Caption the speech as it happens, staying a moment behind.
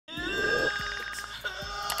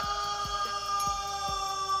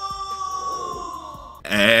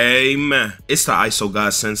Amen. It's the ISO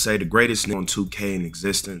God Sensei, the greatest nigga on 2K in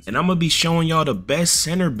existence. And I'm going to be showing y'all the best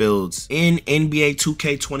center builds in NBA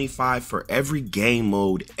 2K25 for every game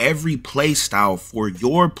mode, every play style for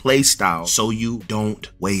your play style, so you don't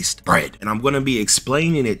waste bread. And I'm going to be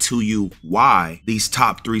explaining it to you why these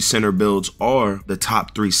top 3 center builds are the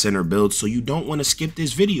top 3 center builds, so you don't want to skip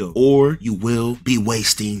this video or you will be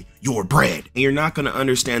wasting your bread. And you're not going to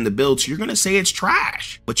understand the build, so you're going to say it's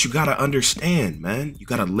trash. But you got to understand, man. You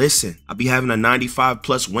got to listen. I'll be having a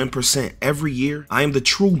 95+ win percent every year. I am the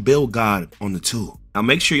true build god on the tool. Now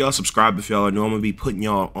make sure y'all subscribe if y'all know I'm gonna be putting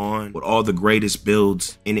y'all on with all the greatest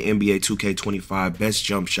builds in the NBA 2K25, best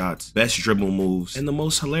jump shots, best dribble moves, and the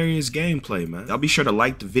most hilarious gameplay, man. Y'all be sure to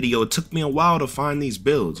like the video. It took me a while to find these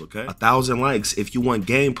builds, okay? 1,000 likes if you want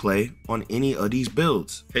gameplay on any of these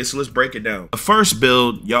builds. Okay, so let's break it down. The first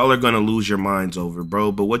build, y'all are gonna lose your minds over,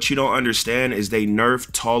 bro, but what you don't understand is they nerf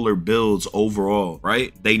taller builds overall,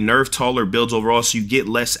 right? They nerf taller builds overall, so you get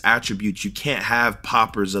less attributes. You can't have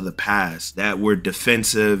poppers of the past that were defensive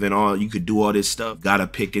and all. You could do all this stuff. Gotta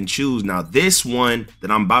pick and choose. Now this one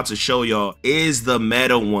that I'm about to show y'all is the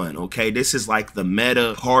meta one, okay? This is like the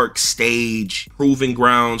meta park stage proving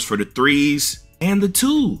grounds for the 3s and the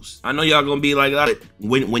 2s. I know y'all gonna be like,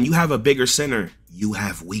 when you have a bigger center, you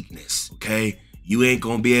have weakness, okay? You ain't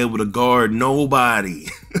gonna be able to guard nobody.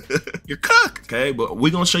 You're cooked, okay? But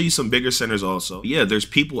we're gonna show you some bigger centers also. Yeah, there's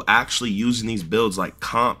people actually using these builds like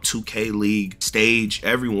Comp, 2K League, Stage,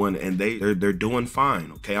 everyone, and they're doing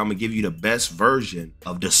fine, okay? I'm gonna give you the best version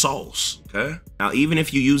of the sauce, okay? Now, even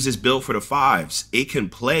if you use this build for the 5s, it can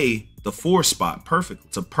play the 4 spot perfectly.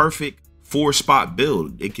 It's a perfect 4-spot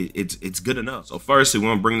build. It's good enough. So first, we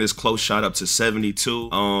want to bring this close shot up to 72.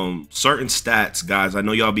 Certain stats, guys, I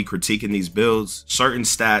know y'all be critiquing these builds. Certain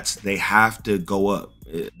stats, they have to go up.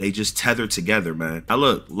 They just tether together, man. Now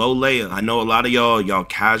look, low layup. I know a lot of y'all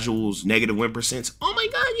casuals, negative win percents. Oh my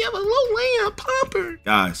God, you have a low layup popper.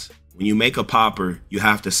 Guys, when you make a popper, you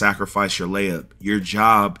have to sacrifice your layup. Your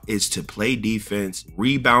job is to play defense,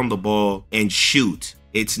 rebound the ball, and shoot.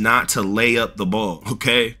 It's not to lay up the ball,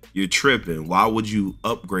 okay? You're tripping. Why would you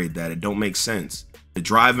upgrade that? It don't make sense. The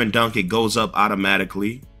drive and dunk, it goes up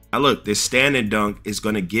automatically. Now look, this stand and dunk is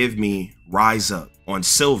gonna give me rise up on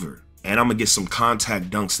silver, and I'm gonna get some contact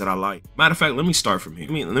dunks that I like. Matter of fact, let me start from here.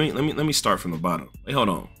 Let me start from the bottom. Wait, hold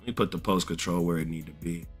on. Let me put the post control where it need to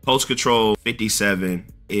be. Post control 57.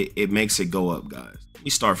 It makes it go up, guys. Let me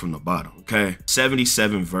start from the bottom, okay?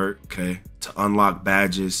 77 vert, okay? To unlock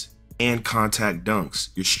badges and contact dunks.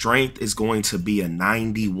 Your strength is going to be a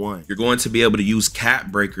 91. You're going to be able to use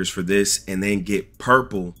cap breakers for this and then get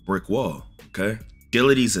purple brick wall, okay?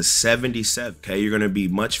 Agility's a 77, okay? You're gonna be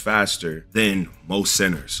much faster than most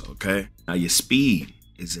centers, okay? Now your speed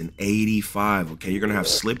is an 85, okay? You're gonna have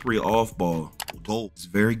slippery off ball. It's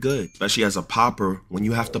very good, especially as a popper when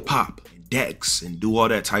you have to pop and decks and do all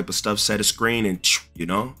that type of stuff, set a screen and, you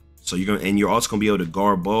know? So you're also gonna be able to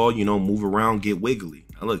guard ball, you know, move around, get wiggly.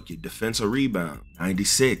 Now look, your defensive rebound,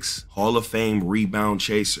 96. Hall of Fame rebound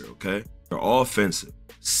chaser, okay? Your offensive,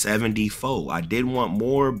 74. I did want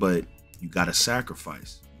more, but you gotta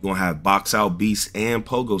sacrifice. You're gonna have box out beast and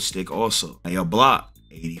pogo stick also. Now your block,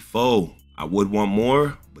 84. I would want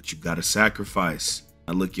more, but you gotta sacrifice.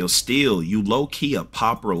 Now look, your steal, you low-key a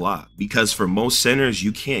popper lock, because for most centers,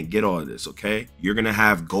 you can't get all of this, okay? You're gonna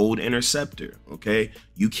have gold interceptor, okay?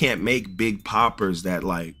 You can't make big poppers that,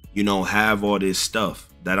 like, you know, have all this stuff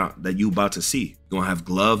that you about to see. You're gonna have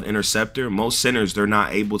glove interceptor. Most centers, they're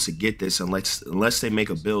not able to get this unless they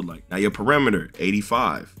make a build like. Now your perimeter,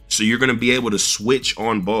 85. So you're gonna be able to switch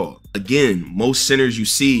on ball. Again, most centers you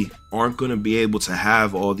see aren't gonna be able to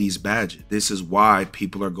have all these badges. This is why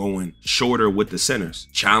people are going shorter with the centers.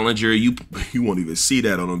 Challenger, you won't even see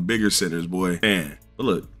that on the bigger centers, boy. Man, but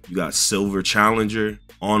look, you got silver challenger,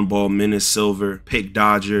 on-ball menace silver, pick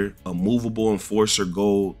dodger, a movable enforcer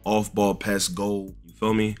gold, off-ball pest gold.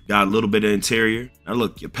 Feel me? Got a little bit of interior. Now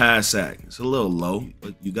look, your pass act, it's a little low,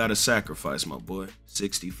 but you gotta sacrifice, my boy.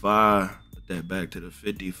 65, put that back to the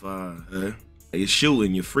 55, huh? You're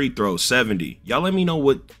shooting, your free throw, 70. Y'all let me know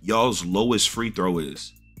what y'all's lowest free throw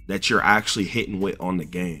is that you're actually hitting with on the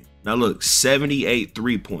game. Now look, 78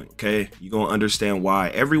 3-point, okay? You're gonna understand why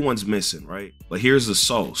everyone's missing, right? But here's the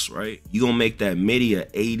sauce, right? You're gonna make that midi a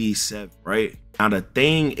 87, right? Now the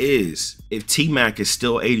thing is, if T-Mac is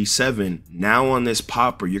still 87, now on this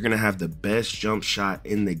popper, you're gonna have the best jump shot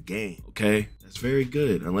in the game, okay? That's very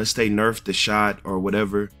good, unless they nerf the shot or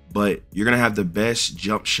whatever, but you're gonna have the best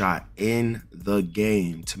jump shot in the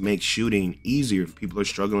game to make shooting easier. If people are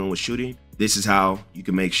struggling with shooting, this is how you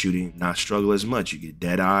can make shooting not struggle as much. You get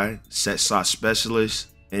dead eye, set shot specialist,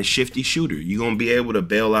 and shifty shooter. You're going to be able to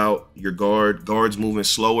bail out your guards moving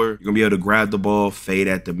slower. You're going to be able to grab the ball, fade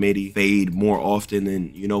at the midi, fade more often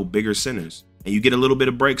than, you know, bigger centers. And you get a little bit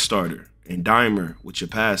of break starter and dimer with your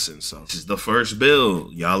passing. So this is the first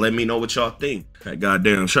build. Y'all let me know what y'all think. That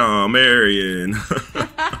goddamn Sean Marion.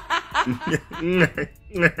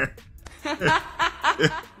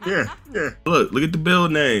 Look at the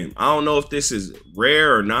build name. I don't know if this is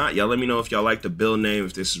rare or not. Y'all let me know if y'all like the build name,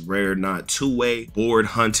 if this is rare or not. Two-way board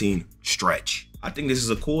hunting stretch. I think this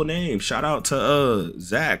is a cool name. Shout out to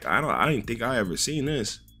Zach. I didn't think I ever seen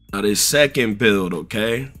this. Now this second build,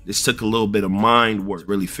 okay? This took a little bit of mind work to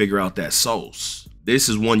really figure out that sauce. This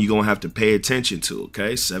is one you're gonna have to pay attention to,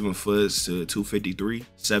 okay? 7 foot to 253,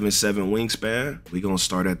 7'7" wingspan. We're gonna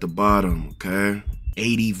start at the bottom, okay?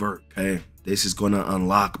 80 vert, okay? This is gonna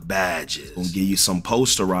unlock badges. It's gonna give you some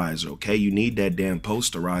posterizer, okay? You need that damn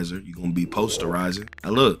posterizer. You're gonna be posterizing. Now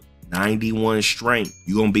look, 91 strength.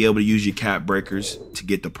 You're gonna be able to use your cap breakers to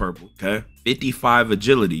get the purple, okay? 55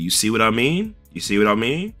 agility. You see what I mean? You see what I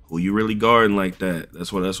mean? Who you really guarding like that?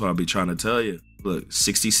 That's what I be trying to tell you. Look,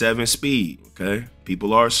 67 speed, okay?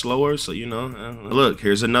 People are slower, so you know. Look,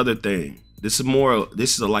 here's another thing. This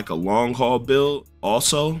is like a long haul build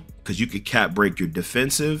also, because you could cap break your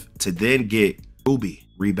defensive to then get Ruby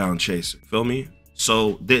rebound chaser. Feel me?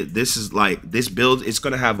 So this is like, this build, it's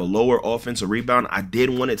gonna have a lower offensive rebound. I did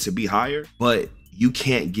want it to be higher, but you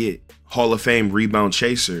can't get Hall of Fame rebound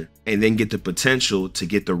chaser and then get the potential to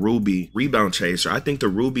get the Ruby rebound chaser. I think the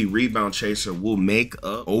Ruby rebound chaser will make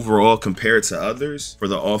up overall compared to others for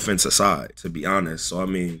the offensive side, to be honest. So I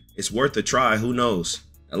mean, it's worth a try. Who knows?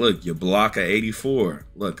 Now look, your block at 84.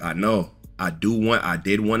 Look, I know I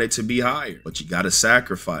did want it to be higher, but you got to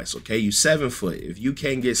sacrifice. Okay, you 7 foot. If you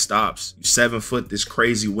can't get stops, you 7 foot, this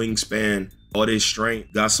crazy wingspan, all this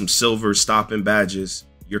strength, got some silver stopping badges,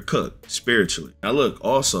 you're cooked spiritually. Now look,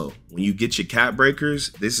 also, when you get your cap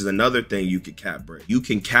breakers, this is another thing you can cap break. You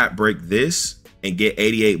can cap break this and get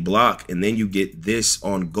 88 block, and then you get this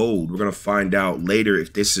on gold. We're gonna find out later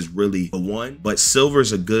if this is really the one, but silver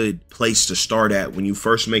is a good place to start at when you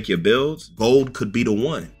first make your builds. Gold could be the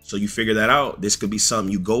one. So you figure that out. This could be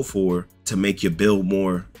something you go for to make your build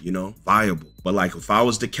more, you know, viable. But like if I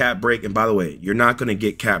was to cap break, and by the way, you're not gonna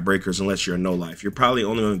get cap breakers unless you're a no life. You're probably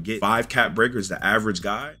only gonna get 5 cap breakers, the average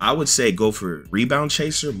guy. I would say go for rebound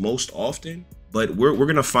chaser most often, but we're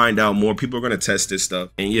gonna find out more. People are gonna test this stuff,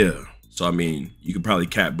 and yeah. So, I mean, you could probably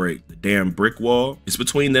cap break the damn brick wall. It's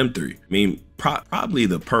between them three. I mean, probably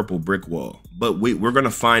the purple brick wall. But we're going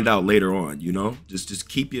to find out later on, you know? Just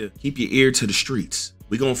keep your ear to the streets.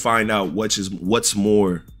 We're going to find out what's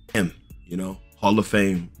more him, you know? Hall of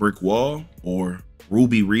Fame brick wall, or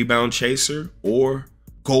Ruby rebound chaser, or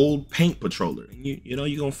gold paint patroller. And you know,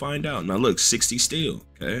 you're going to find out. Now, look, 60 steal,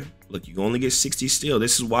 okay? Look, you can only get 60 steal.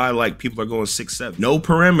 This is why, like, people are going 6'7". No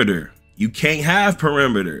perimeter. You can't have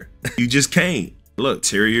perimeter. You just can't. Look,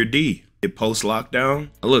 interior D. It post lockdown.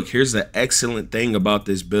 Look, here's the excellent thing about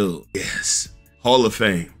this build. Yes. Hall of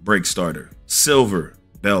Fame, break starter. Silver,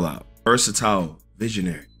 bailout. Versatile,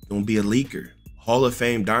 visionary. Gonna be a leaker. Hall of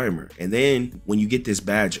Fame dimer. And then when you get this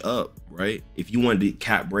badge up, right? If you wanted to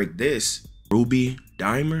cap break this, Ruby,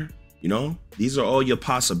 dimer, you know? These are all your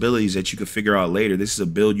possibilities that you can figure out later. This is a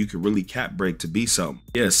build you could really cap break to be something.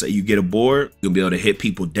 Yeah, say you get a board, you'll be able to hit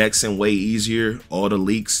people decks in way easier. All the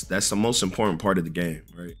leaks, that's the most important part of the game,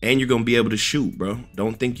 right? And you're gonna be able to shoot, bro.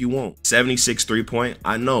 Don't think you won't. 76 3-point,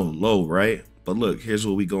 I know, low, right? But look, here's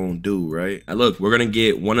what we gonna do, right? Now look, we're gonna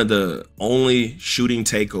get one of the only shooting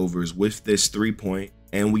takeovers with this 3-point.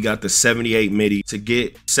 And we got the 78 midi to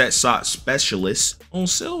get set shot specialist on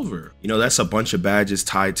silver. You know, that's a bunch of badges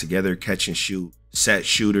tied together, catch and shoot, set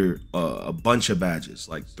shooter, a bunch of badges,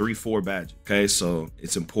 like 3-4 badges. Okay, so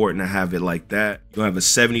it's important to have it like that. You're gonna have a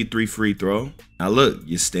 73 free throw. Now look,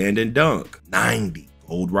 you stand and dunk, 90,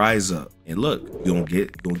 gold rise up. And look, you're gonna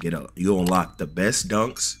get up. You're gonna unlock the best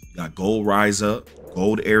dunks. You got gold rise up,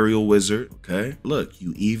 gold aerial wizard, okay? Look,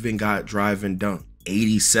 you even got drive and dunk,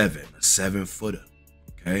 87, a 7-footer.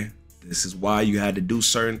 Okay, this is why you had to do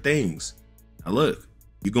certain things. Now look,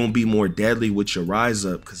 you're gonna be more deadly with your rise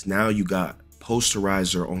up because now you got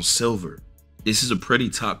posterizer on silver. This is a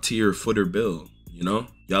pretty top tier footer build, you know?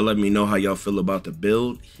 Y'all let me know how y'all feel about the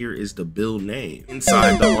build. Here is the build name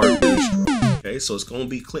inside the art bistro. Okay, so it's gonna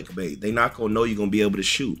be clickbait. They not gonna know you're gonna be able to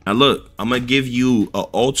shoot. Now look, I'm gonna give you an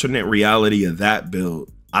alternate reality of that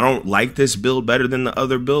build. I don't like this build better than the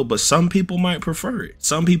other build, but some people might prefer it.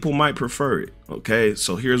 Some people might prefer it, okay?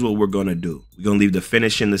 So here's what we're gonna do. We're gonna leave the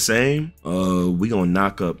finishing the same. We gonna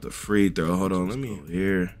knock up the free throw. Hold on, let me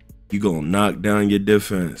here. You gonna knock down your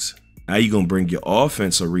defense. Now you gonna bring your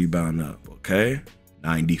offensive rebound up, okay?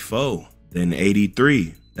 94, then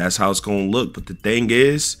 83. That's how it's going to look. But the thing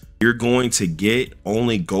is, you're going to get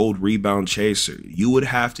only gold rebound chaser. You would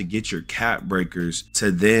have to get your cap breakers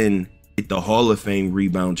to then get the Hall of Fame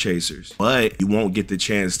rebound chasers, but you won't get the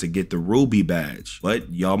chance to get the ruby badge.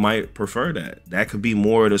 But y'all might prefer that. That could be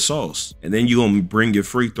more of the sauce. And then you're gonna bring your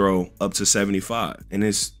free throw up to 75, and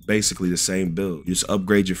it's basically the same build. You just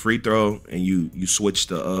upgrade your free throw and you switch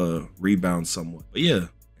the rebound somewhat. But yeah,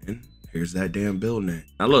 and here's that damn build name.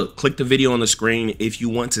 Now look, click the video on the screen if you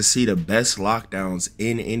want to see the best lockdowns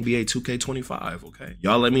in NBA 2K25, okay?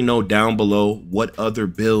 Y'all let me know down below what other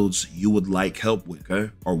builds you would like help with,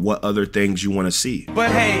 okay? Or what other things you want to see.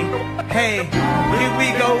 But hey, here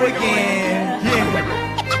we go again.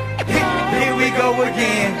 Yeah. Here we go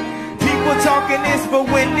again. People talking this, but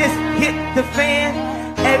when this hit the fan,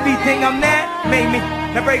 everything I'm at made me.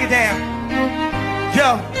 Now break it down.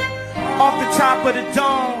 Yo. Off the top of the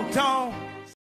dome.